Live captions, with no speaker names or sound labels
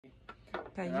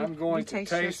Okay, and I'm going to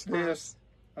taste this.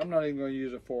 I'm not even going to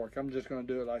use a fork. I'm just going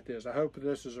to do it like this. I hope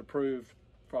this is approved,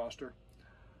 Foster.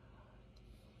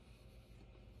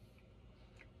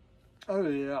 Oh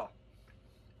yeah.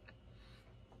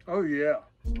 Oh yeah.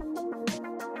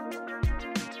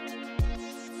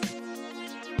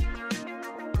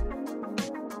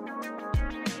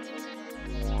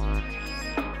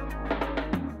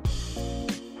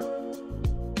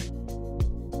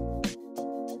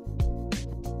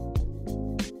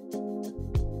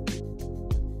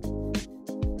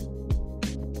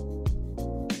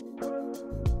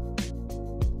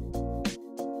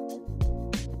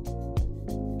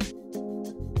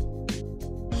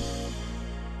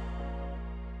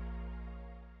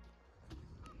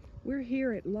 We're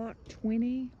here at Lock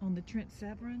 20 on the Trent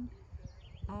Severn.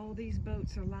 All these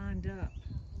boats are lined up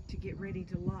to get ready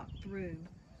to lock through.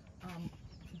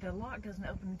 The lock doesn't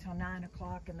open until 9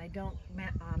 o'clock and they don't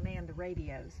man the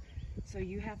radios. So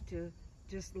you have to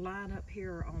just line up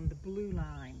here on the blue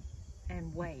line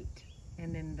and wait.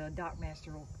 And then the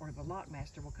dockmaster or the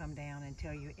lockmaster will come down and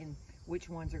tell you in which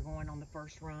ones are going on the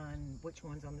first run, which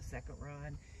one's on the second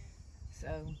run.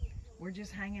 So we're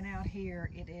just hanging out here.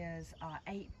 It is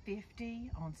 8:50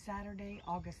 on Saturday,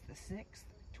 August the 6th,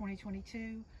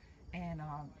 2022. And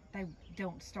they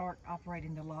don't start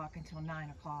operating the lock until 9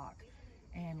 o'clock.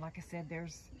 And like I said,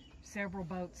 there's several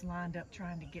boats lined up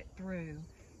trying to get through.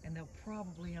 And they'll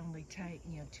probably only take,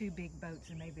 2 big boats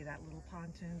and maybe that little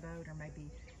pontoon boat or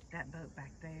maybe that boat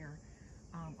back there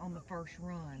on the first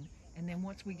run. And then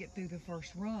once we get through the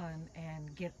first run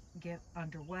and get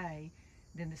underway,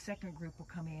 then the second group will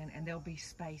come in and there'll be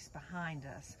space behind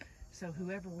us. So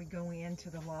whoever we go into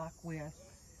the lock with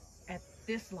at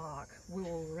this lock, we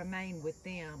will remain with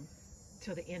them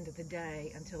till the end of the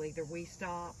day until either we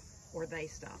stop or they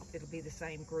stop. It'll be the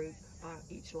same group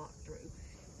each lock through.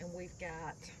 And we've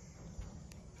got,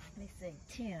 let me see,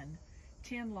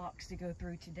 10 locks to go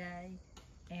through today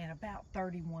and about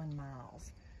 31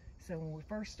 miles. So when we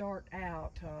first start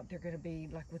out, they're going to be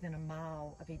like within a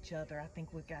mile of each other. I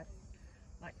think we've got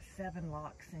like 7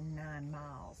 locks in 9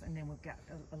 miles, and then we've got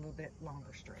a little bit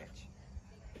longer stretch.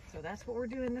 So that's what we're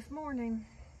doing this morning.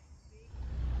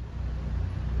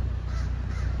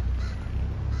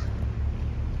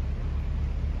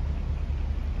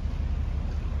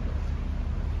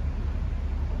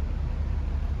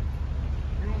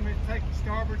 You want me to take the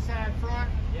starboard side front?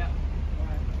 Yeah. All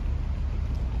right.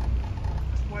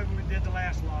 That's the way we did the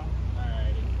last lock.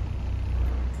 Alrighty.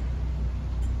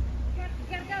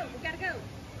 We gotta go.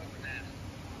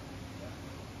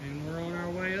 And we're on our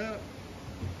way up.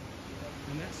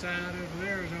 And that side over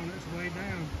there is on its way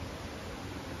down.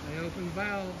 They opened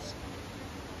valves.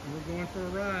 And we're going for a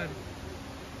ride.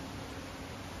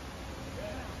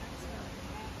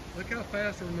 Look how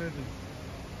fast we're moving.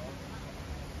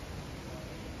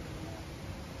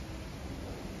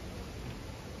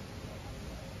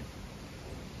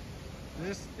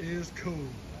 This is cool.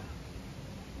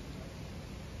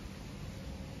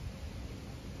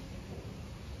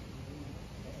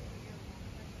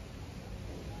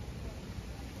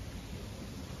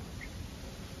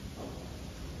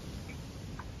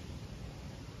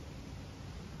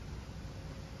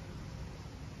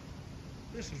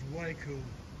 This is way cool.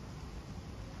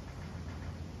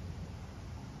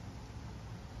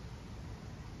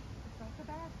 It's like a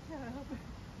bathtub.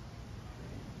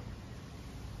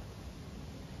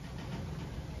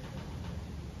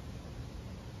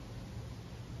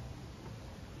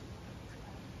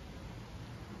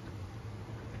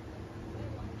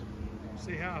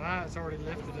 See how high it's already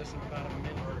lifted us in about a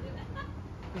minute.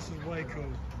 This is way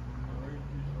cool.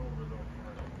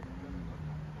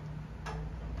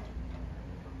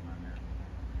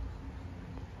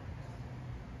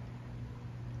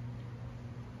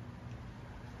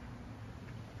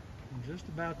 I'm just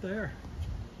about there.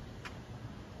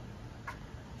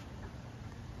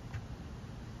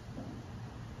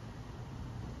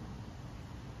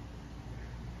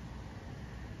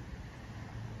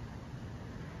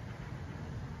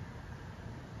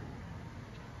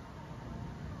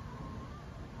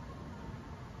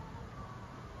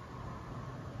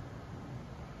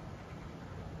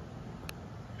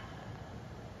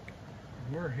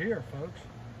 We're here, folks.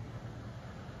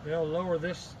 They'll lower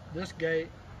this gate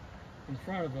in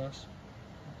front of us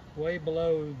way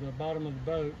below the bottom of the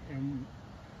boat, and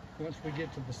once we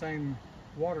get to the same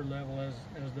water level as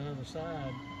the other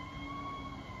side,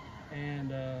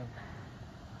 and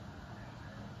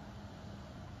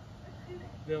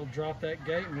they'll drop that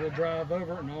gate and we'll drive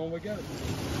over it and on we go.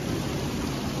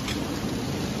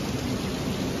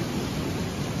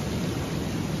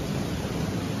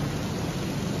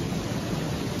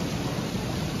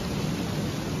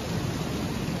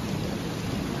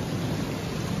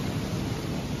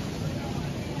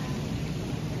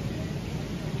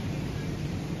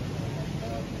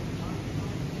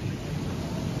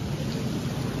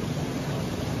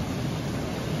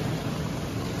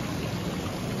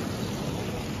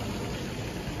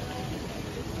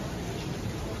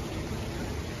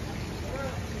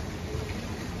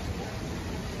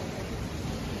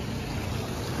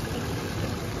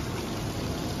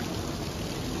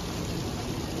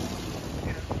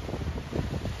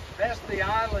 the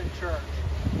Island Church.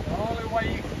 The only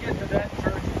way you can get to that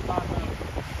church is by boat.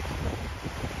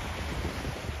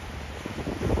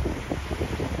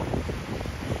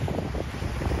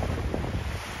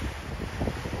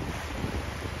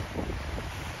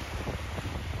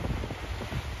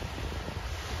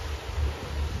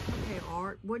 Okay,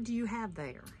 Art, what do you have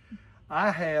there?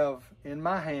 I have in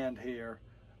my hand here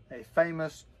a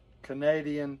famous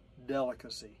Canadian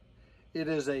delicacy. It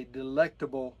is a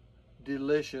delectable,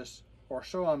 delicious, or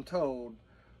so I'm told,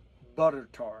 butter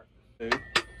tart.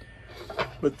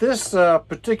 But this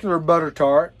particular butter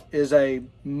tart is a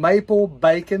maple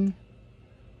bacon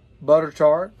butter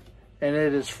tart, and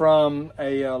it is from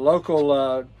a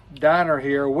local diner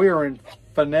here. We are in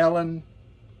Fenelon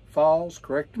Falls,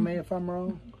 correct me if I'm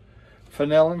wrong,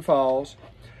 Fenelon Falls,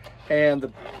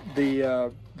 and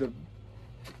the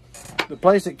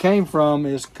place it came from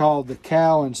is called the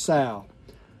Cow and Sow.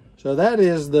 So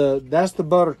that's the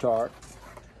butter tart,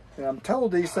 and I'm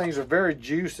told these things are very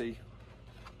juicy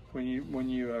when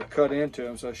you cut into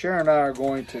them. So Sharon and I are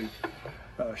going to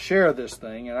share this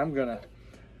thing, and I'm gonna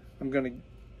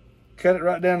cut it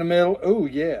right down the middle. Oh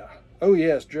yeah,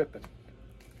 it's dripping.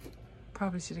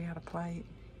 Probably should have got a plate.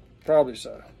 Probably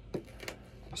so.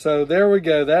 So there we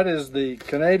go. That is the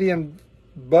Canadian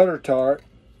butter tart,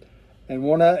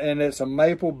 and it's a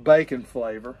maple bacon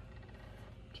flavor.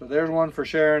 So there's one for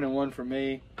Sharon and one for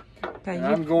me. Okay, and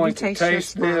I'm going to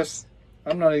taste this.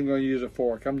 I'm not even going to use a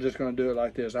fork. I'm just going to do it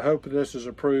like this. I hope this is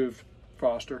approved,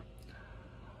 Foster.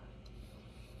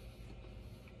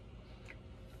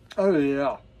 Oh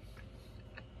yeah.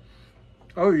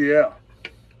 Oh yeah.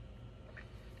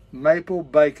 Maple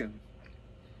bacon.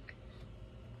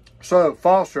 So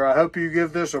Foster, I hope you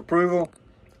give this approval,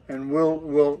 and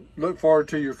we'll look forward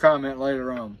to your comment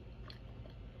later on.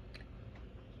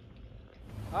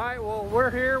 All right, well,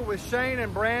 we're here with Shane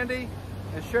and Brandy,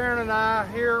 and Sharon and I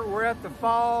here, we're at the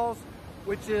falls,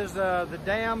 which is the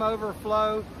dam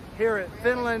overflow here at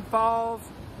Fenelon Falls,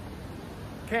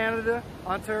 Canada,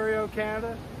 Ontario,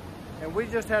 Canada. And we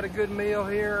just had a good meal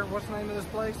here. What's the name of this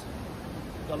place?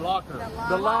 The Locker.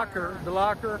 The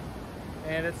Locker.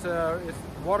 And it's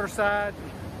waterside.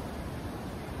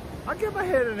 I'll get my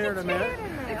head in here in a minute.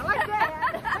 I like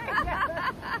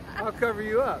that. I'll cover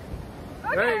you up.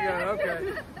 Okay. There you go,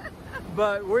 okay.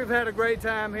 But we've had a great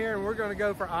time here, and we're gonna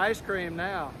go for ice cream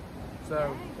now.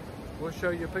 So we'll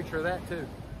show you a picture of that too.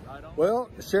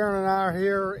 Well, Sharon and I are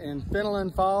here in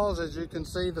Fenelon Falls, as you can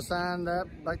see the sign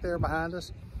back there behind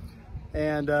us.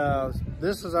 And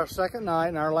this is our second night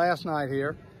and our last night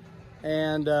here.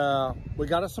 And we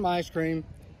got us some ice cream.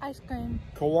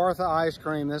 Kawartha ice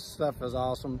cream. This stuff is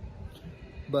awesome.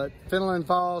 But Fenelon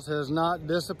Falls has not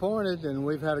disappointed, and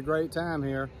we've had a great time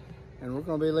here. And we're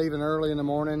going to be leaving early in the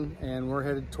morning, and we're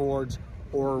headed towards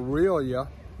Orillia.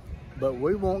 But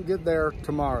we won't get there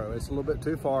tomorrow. It's a little bit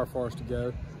too far for us to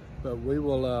go. But we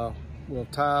will we'll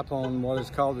tie up on what is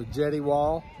called the jetty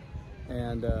wall,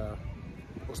 and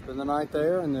we'll spend the night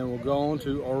there, and then we'll go on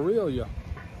to Orillia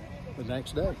the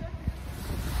next day.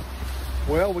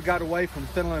 Well, we got away from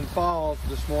Fenelon Falls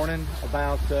this morning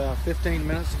about 15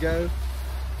 minutes ago,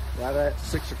 right at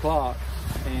 6 o'clock,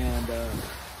 and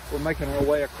we're making our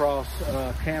way across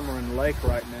Cameron Lake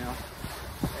right now,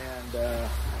 and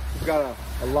we've got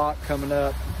a lock coming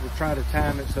up. We're trying to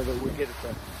time it so that we get at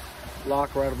the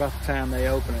lock right about the time they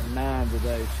open at 9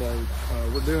 today. So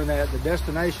we're doing that. The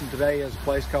destination today is a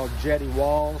place called Jetty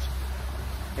Walls,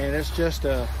 and it's just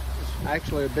it's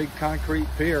actually a big concrete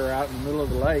pier out in the middle of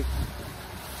the lake,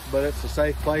 but it's a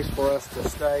safe place for us to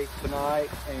stay tonight,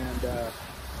 and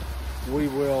we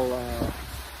will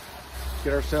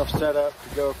get ourselves set up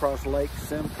to go across Lake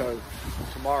Simcoe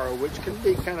tomorrow, which can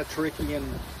be kind of tricky and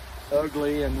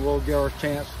ugly, and we'll give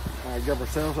ourselves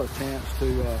a chance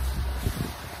to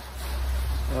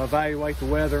evaluate the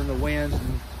weather and the winds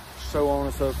and so on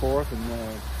and so forth,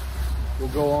 and we'll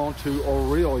go on to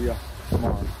Orillia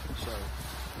tomorrow. So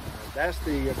that's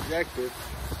the objective,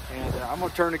 and I'm going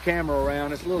to turn the camera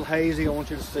around. It's a little hazy. I want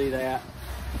you to see that.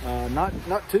 Not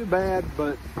too bad,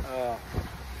 but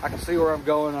I can see where I'm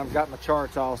going. I've got my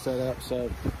charts all set up, so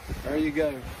there you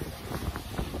go.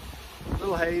 A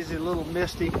little hazy, a little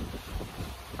misty,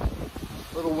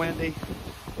 a little windy.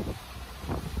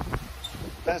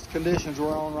 That's the conditions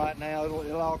we're on right now.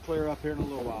 It'll all clear up here in a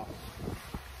little while.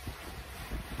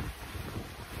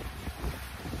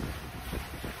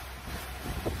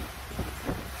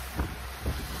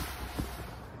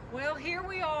 Well, here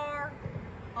we are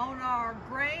on our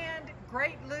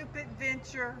Great Loop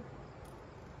adventure.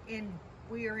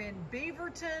 We are in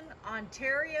Beaverton,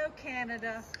 Ontario,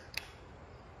 Canada,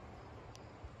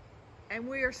 and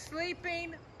we are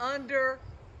sleeping under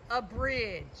a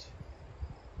bridge.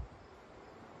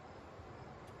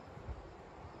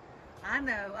 I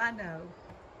know.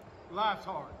 Life's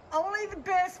hard. Only the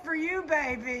best for you,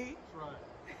 baby. That's right.